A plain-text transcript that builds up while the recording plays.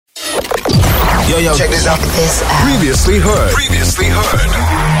Yo, check this out. Previously heard.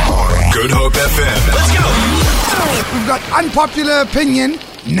 Good Hope FM. Let's go. We've got unpopular opinion.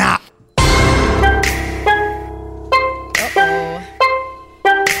 Nah.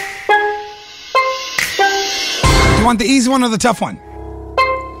 You want the easy one or the tough one?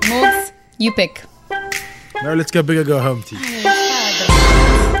 Morgs, you pick. No, let's go big or go home, T.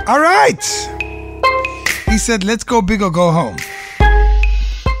 All right. He said, let's go big or go home.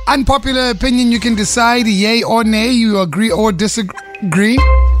 Unpopular opinion, you can decide yay or nay. You agree or disagree.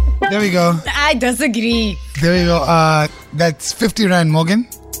 There we go. I disagree. There we go. That's 50 Rand, Morgan.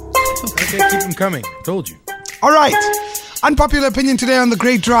 Okay, keep them coming. Told you. All right. Unpopular opinion today on The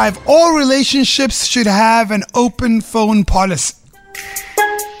Great Drive. All relationships should have an open phone policy.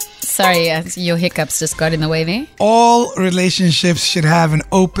 Sorry, your hiccups just got in the way there. All relationships should have an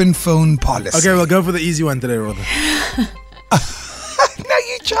open phone policy. Okay, we'll go for the easy one today, Rhoda. No,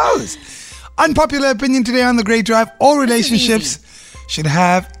 you chose. Unpopular opinion today on The Great Drive. All relationships should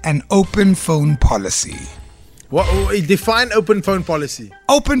have an open phone policy. What? Define open phone policy.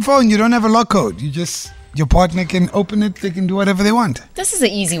 Open phone, you don't have a lock code. Your partner can open it, they can do whatever they want. This is an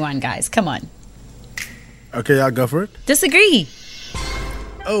easy one, guys. Come on. Okay, I'll go for it. Disagree.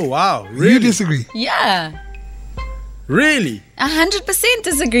 Oh, wow. Really? You disagree? Yeah. Really? 100%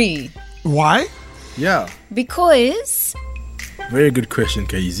 disagree. Why? Yeah. Because Very good question,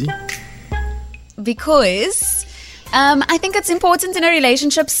 Kaizi. I think it's important in a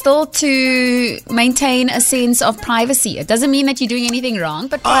relationship still to maintain a sense of privacy. It doesn't mean that you're doing anything wrong,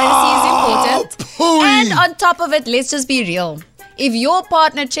 but privacy is important. And on top of it, let's just be real. If your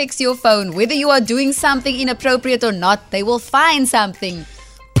partner checks your phone, whether you are doing something inappropriate or not, they will find something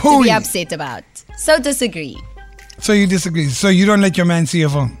to be upset about. So disagree. So you disagree. So you don't let your man see your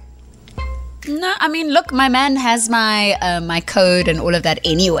phone? No, I mean, look, my man has my code and all of that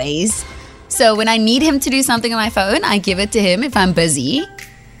anyways. So when I need him to do something on my phone, I give it to him if I'm busy.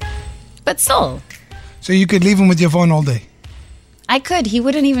 But still. So you could leave him with your phone all day? I could. He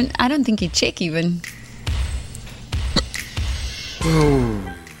wouldn't even, I don't think he'd check even.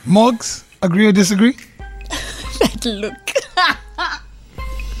 Oh. Morgs, agree or disagree? That look.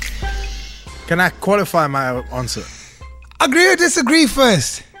 Can I qualify my answer? Agree or disagree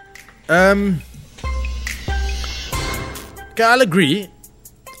first? Okay, I'll agree.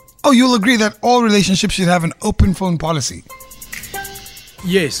 Oh, you'll agree that all relationships should have an open phone policy?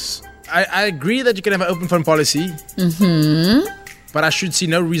 Yes. I agree that you can have an open phone policy. Mm-hmm. But I should see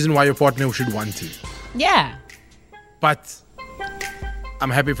no reason why your partner should want to. Yeah. But I'm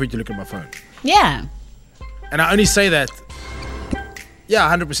happy for you to look at my phone. Yeah. And I only say that.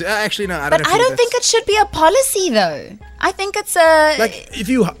 Yeah, 100%. Actually, no, I don't. But I don't think it should be a policy, though. I think it's a... Like, if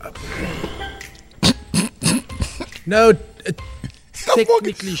you... No,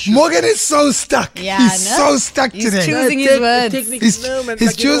 technically should. Morgan is so stuck. Yeah, He's so stuck He's today. choosing his words.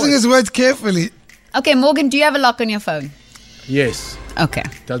 He's choosing his words carefully. Okay, Morgan, do you have a lock on your phone? Yes. Okay.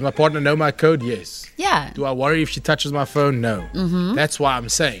 Does my partner know my code? Yes. Yeah. Do I worry if she touches my phone? No. Mm-hmm. That's why I'm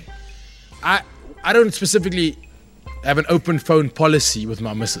saying. I don't specifically have an open phone policy with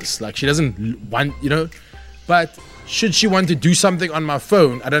my missus. Like, she doesn't want, but should she want to do something on my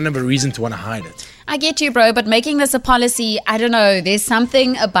phone, I don't have a reason to want to hide it. I get you, bro, but making this a policy, I don't know, there's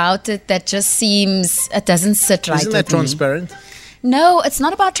something about it that just seems, it doesn't sit right with me. Isn't that transparent? No, it's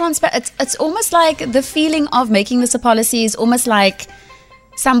not about transparent. It's almost like the feeling of making this a policy is almost like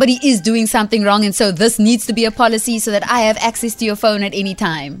somebody is doing something wrong, and so this needs to be a policy so that I have access to your phone at any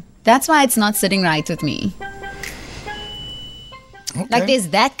time. That's why it's not sitting right with me. Okay. Like there's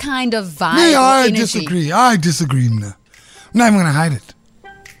that kind of vibe. Yeah, I energy. I disagree. I'm not even going to hide it.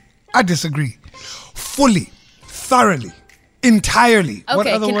 I disagree. Fully, thoroughly, entirely.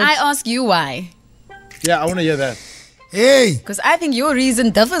 Okay, can I ask you why? Yeah, I want to hear that. Hey. Because I think your reason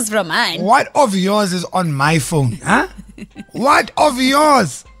differs from mine. What of yours is on my phone, huh? What of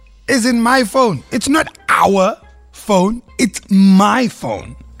yours is in my phone? It's not our phone, it's my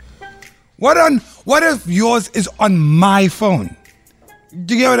phone. What if yours is on my phone?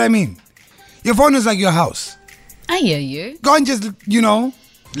 Do you get what I mean? Your phone is like your house. I hear you. Go and just,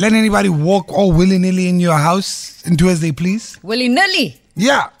 let anybody walk all willy-nilly in your house and do as they please. Willy-nilly?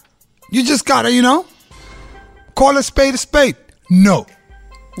 Yeah. You just gotta, call a spade a spade. No.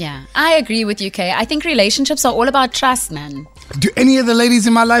 Yeah, I agree with you, Kay. I think relationships are all about trust, man. Do any of the ladies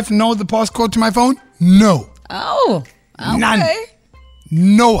in my life know the passcode to my phone? No. Oh, okay. None.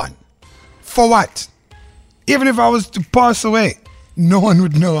 No one. For what? Even if I was to pass away, no one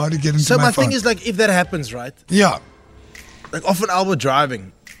would know how to get into my phone. So my thing is, like, if that happens, right? Yeah. Like, often I'll be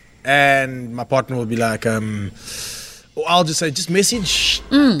driving and my partner will be like, Or I'll just say, just message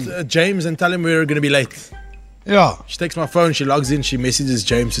James and tell him we're going to be late. Yeah. She takes my phone, she logs in, she messages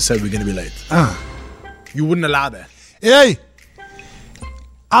James to say we're going to be late. You wouldn't allow that. Hey,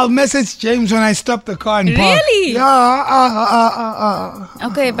 I'll message James when I stop the car and park. Really? Yeah.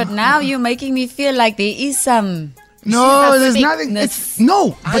 Okay, but now you're making me feel like there is some. No, there's nothing.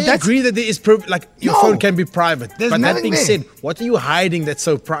 No, I but that's agree that there is your phone can be private. There's but that nothing being there. said, what are you hiding that's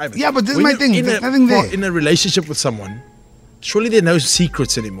so private? Yeah, but this is When my you're thing. There's nothing there. In a relationship with someone, surely there are no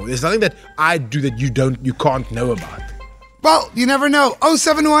secrets anymore. There's nothing that I do that you can't know about. Well, you never know.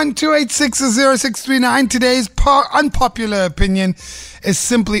 071-286-0639. Today's unpopular opinion is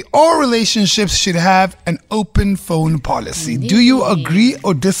simply all relationships should have an open phone policy. Do you agree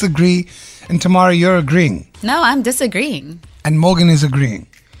or disagree? And Tamara, you're agreeing. No, I'm disagreeing. And Morgan is agreeing.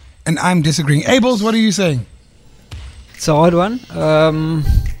 And I'm disagreeing. Abels, what are you saying? It's a hard one.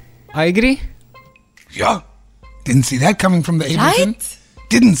 I agree. Yeah. Didn't see that coming from the Ableton. Right?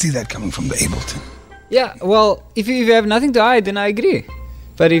 Didn't see that coming from the Ableton. Yeah, well, if you have nothing to hide, then I agree.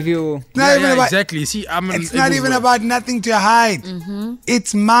 But if you... Not even about, exactly. See, it's not even about nothing to hide.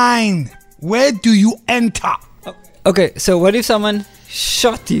 It's mine. Where do you enter? Okay, so what if someone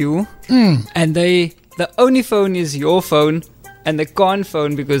shot you and the only phone is your phone and they can't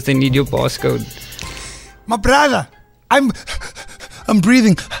phone because they need your passcode? My brother, I'm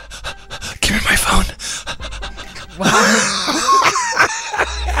breathing. Give me my phone.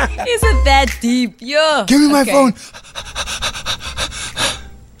 Isn't that deep? Yeah. Give me my phone.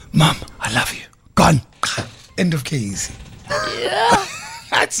 Mom, I love you. Gone. End of KEZ. Yeah.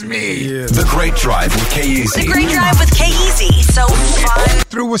 That's me. The Great Drive with KEZ. The Great Drive with KEZ. So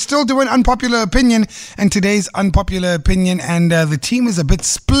fun. We're still doing unpopular opinion, and today's unpopular opinion, and the team is a bit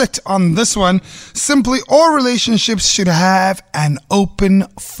split on this one. Simply, all relationships should have an open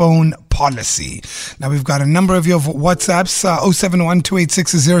phone policy. Now, we've got a number of your WhatsApps,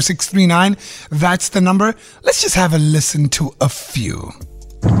 071-286-0639. That's the number. Let's just have a listen to a few.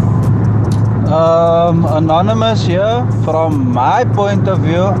 Anonymous here. From my point of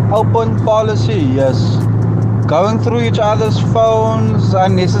view, open policy, yes. Going through each other's phones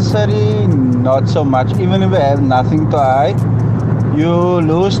unnecessary, not so much. Even if you have nothing to hide, you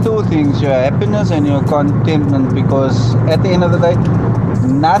lose two things, your happiness and your contentment, because at the end of the day,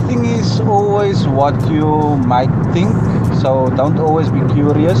 nothing is always what you might think, so don't always be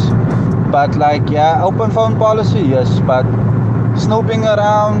curious. But open phone policy, yes, but snooping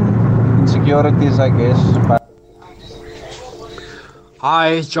around, insecurities, I guess. But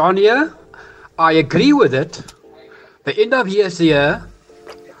Hi, John here. I agree with it. The end of year's here.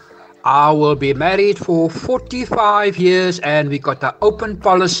 I will be married for 45 years and we got the open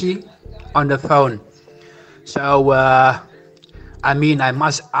policy on the phone. So, I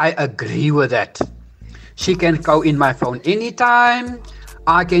agree with that. She can go in my phone anytime.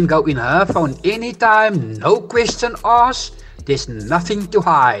 I can go in her phone anytime. No question asked. There's nothing to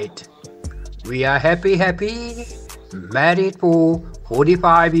hide. We are happy, married for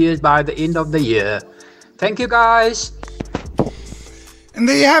 45 years by the end of the year. Thank you, guys. And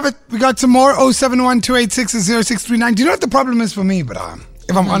there you have it. We got some more. 071-286-0639. Do you know what the problem is for me, but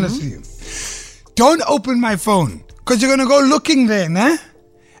if I'm honest with you? Don't open my phone, because you're going to go looking there, nah?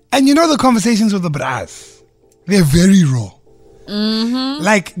 And you know the conversations with the bras, they're very raw.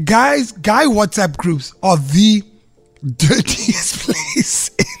 Like guy WhatsApp groups are the dirtiest place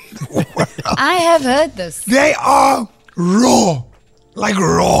in the world. I have heard this. They are raw. Like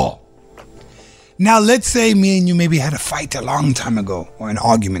raw. Now, let's say me and you maybe had a fight a long time ago, or an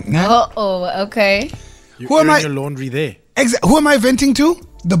argument. Nah? Okay. Who am I? Your laundry there. Who am I venting to?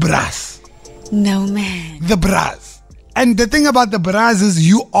 The bras. No, man. The bras. And the thing about the bras is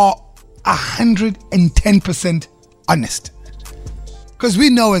you are 110% honest. Because we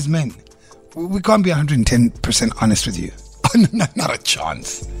know as men, we can't be 110% honest with you. Not a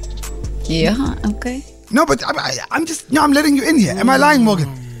chance. Yeah, okay. No, but I'm letting you in here. Am I lying,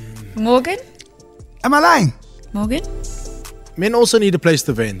 Morgan? Morgan? Am I lying? Morgan? Men also need a place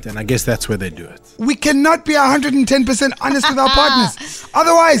to vent, and I guess that's where they do it. We cannot be 110% honest with our partners.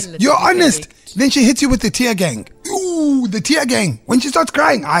 Otherwise, you're honest. Then she hits you with the tear gang. Ooh, the tear gang. When she starts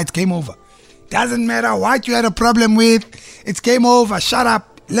crying, it's game over. Doesn't matter what you had a problem with. It's game over. Shut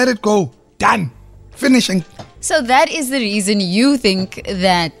up. Let it go. Done. Finishing. So that is the reason you think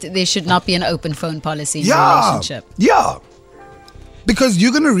that there should not be an open phone policy in a relationship. Yeah. Because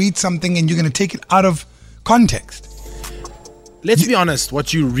you're going to read something and you're going to take it out of context. Let's be honest.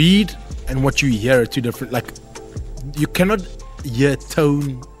 What you read and what you hear are two different. Like, you cannot hear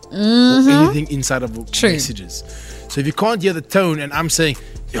tone or anything inside of messages. So if you can't hear the tone and I'm saying,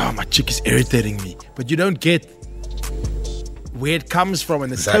 my chick is irritating me, but you don't get where it comes from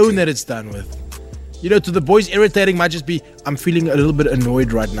and the tone that it's done with. You know, to the boys, irritating might just be, I'm feeling a little bit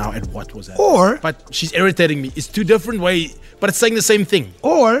annoyed right now at what was happening. But she's irritating me. It's two different ways, but it's saying the same thing.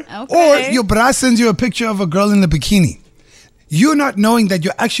 Or your bra sends you a picture of a girl in the bikini. You're not knowing that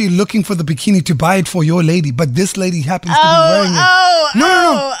you're actually looking for the bikini to buy it for your lady, but this lady happens to be wearing it.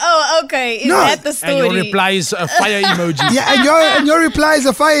 No, okay. Is that the story? And your reply is a fire emoji. Yeah, and your reply is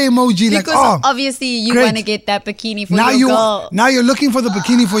a fire emoji. Because obviously you want to get that bikini for your girl. Now you're looking for the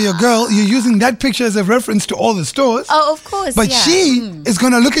bikini for your girl. You're using that picture as a reference to all the stores. Oh, of course. But she is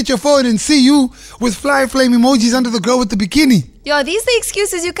going to look at your phone and see you with fly flame emojis under the girl with the bikini. Yo, these are the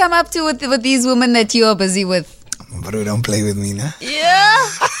excuses you come up to with these women that you are busy with. But don't play with me, nah? Yeah.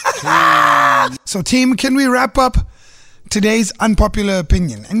 So, team, can we wrap up today's unpopular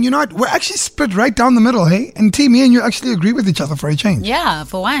opinion? And you know what? We're actually split right down the middle, hey? And team, me and you actually agree with each other for a change. Yeah,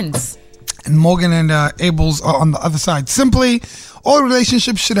 for once. And Morgan and Abel's are on the other side. Simply, all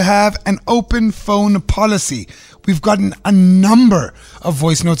relationships should have an open phone policy. We've gotten a number of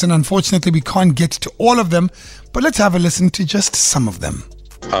voice notes, and unfortunately, we can't get to all of them. But let's have a listen to just some of them.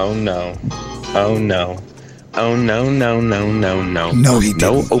 Oh, no. Oh, no. Oh, no, no, no, no, no. No, he didn't.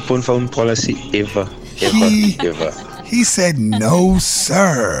 No open phone policy ever. He said no,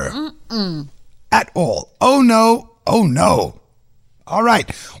 sir. At all. Oh, no. Oh, no. All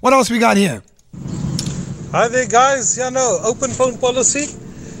right. What else we got here? Hi there, guys. Yeah, no, open phone policy.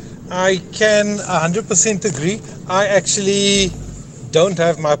 I can 100% agree. I actually don't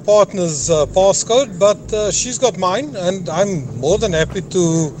have my partner's passcode, but she's got mine, and I'm more than happy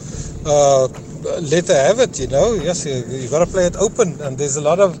to let her have it, you know. Yes, you got to play it open, and there's a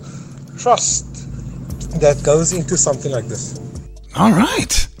lot of trust that goes into something like this. All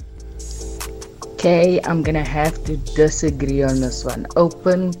right. Okay, I'm gonna have to disagree on this one.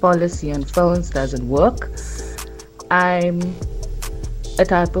 Open policy on phones doesn't work. I'm a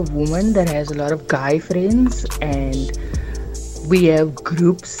type of woman that has a lot of guy friends, and we have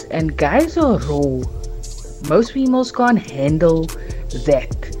groups, and guys are raw. Most females can't handle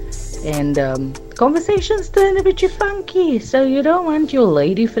that. And conversations turn a bit funky, so you don't want your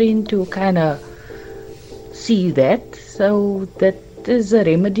lady friend to kind of see that. So that is a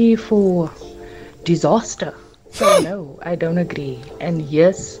remedy for disaster. So no, I don't agree. And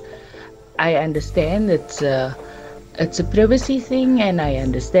yes, I understand it's a privacy thing, and I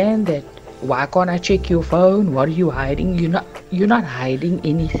understand that. Why can't I check your phone? What are you hiding? You're not hiding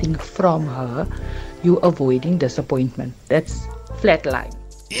anything from her. You're avoiding disappointment. That's flat line.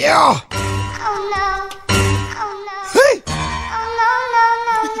 Yeah. Oh no. Oh no. Hey. Oh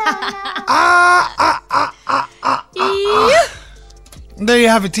no. There you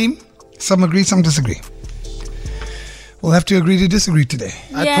have it, team. Some agree, some disagree. We'll have to agree to disagree today.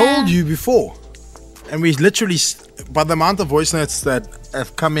 I told you before, and we literally, by the amount of voice notes that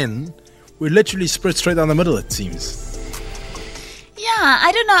have come in, we literally split straight down the middle, it seems. Yeah,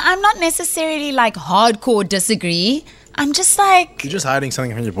 I don't know. I'm not necessarily like hardcore disagree. I'm just like... You're just hiding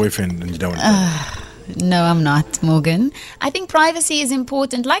something from your boyfriend and you don't want to. No, I'm not, Morgan. I think privacy is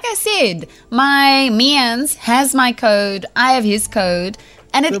important. Like I said, my Mians has my code. I have his code.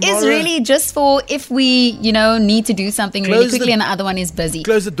 And it is really just for if we, need to do something really quickly and the other one is busy.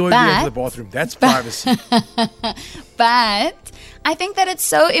 Close the door if you go to the bathroom. That's privacy. But I think that it's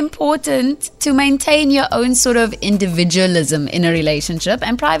so important to maintain your own sort of individualism in a relationship.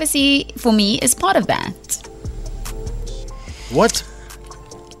 And privacy, for me, is part of that. What?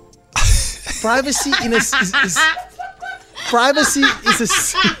 Privacy privacy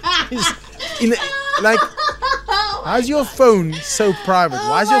how's your phone so private?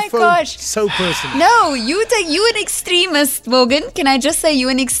 Why is your phone so personal? No, you an extremist, Morgan. Can I just say you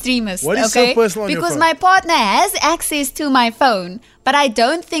an extremist? What is so personal on your Because phone? my partner has access to my phone, but I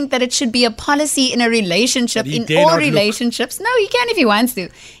don't think that it should be a policy in a relationship, in all relationships. No, he can if he wants to.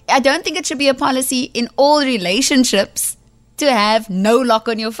 I don't think it should be a policy in all relationships to have no lock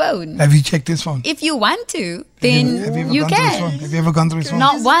on your phone. Have you checked his phone? If you want to, then you can. Have you ever gone through his phone?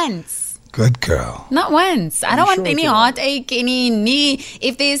 Not once. Good girl. Not once. I don't want any heartache, any knee.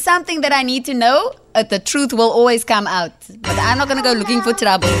 If there's something that I need to know, the truth will always come out. But I'm not going to go looking for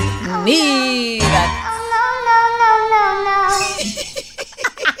trouble. Neither.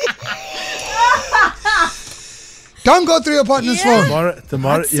 Don't go through your partner's phone.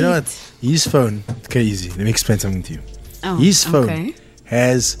 Tomorrow, you know what? His phone, okay, easy. Let me explain something to you. Oh, his phone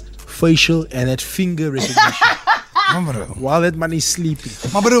has facial and that finger recognition. While that man is sleeping.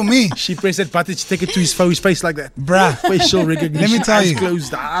 Me. She pressed that button, she take it to his face like that. Bruh. Facial recognition. Let me tell you. Eyes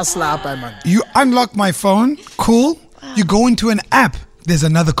closed. Slap, man. You unlock my phone, cool. You go into an app, there's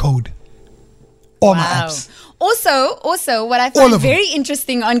another code. All my apps. Also, what I All find of them. very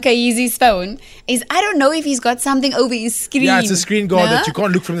interesting on Kaizi's phone is I don't know if he's got something over his screen. Yeah, it's a screen guard No? that you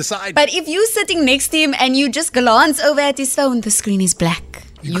can't look from the side. But if you're sitting next to him and you just glance over at his phone, the screen is black.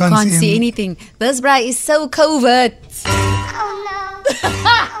 You can't can't see see him. anything. This bruh is so covert.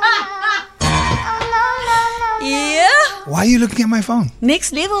 Yeah. Why are you looking at my phone?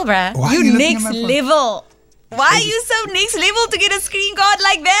 Next level, bruh. Why are you you looking next at my phone? level. Why are you so next level to get a screen guard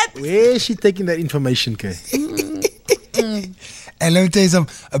like that? Where is she taking that information, Kay? And let me tell you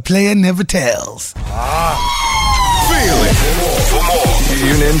something. A player never tells. Feel it. For more,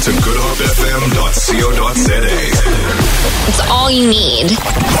 tune in to goodhopefm.co.za. It's all you need.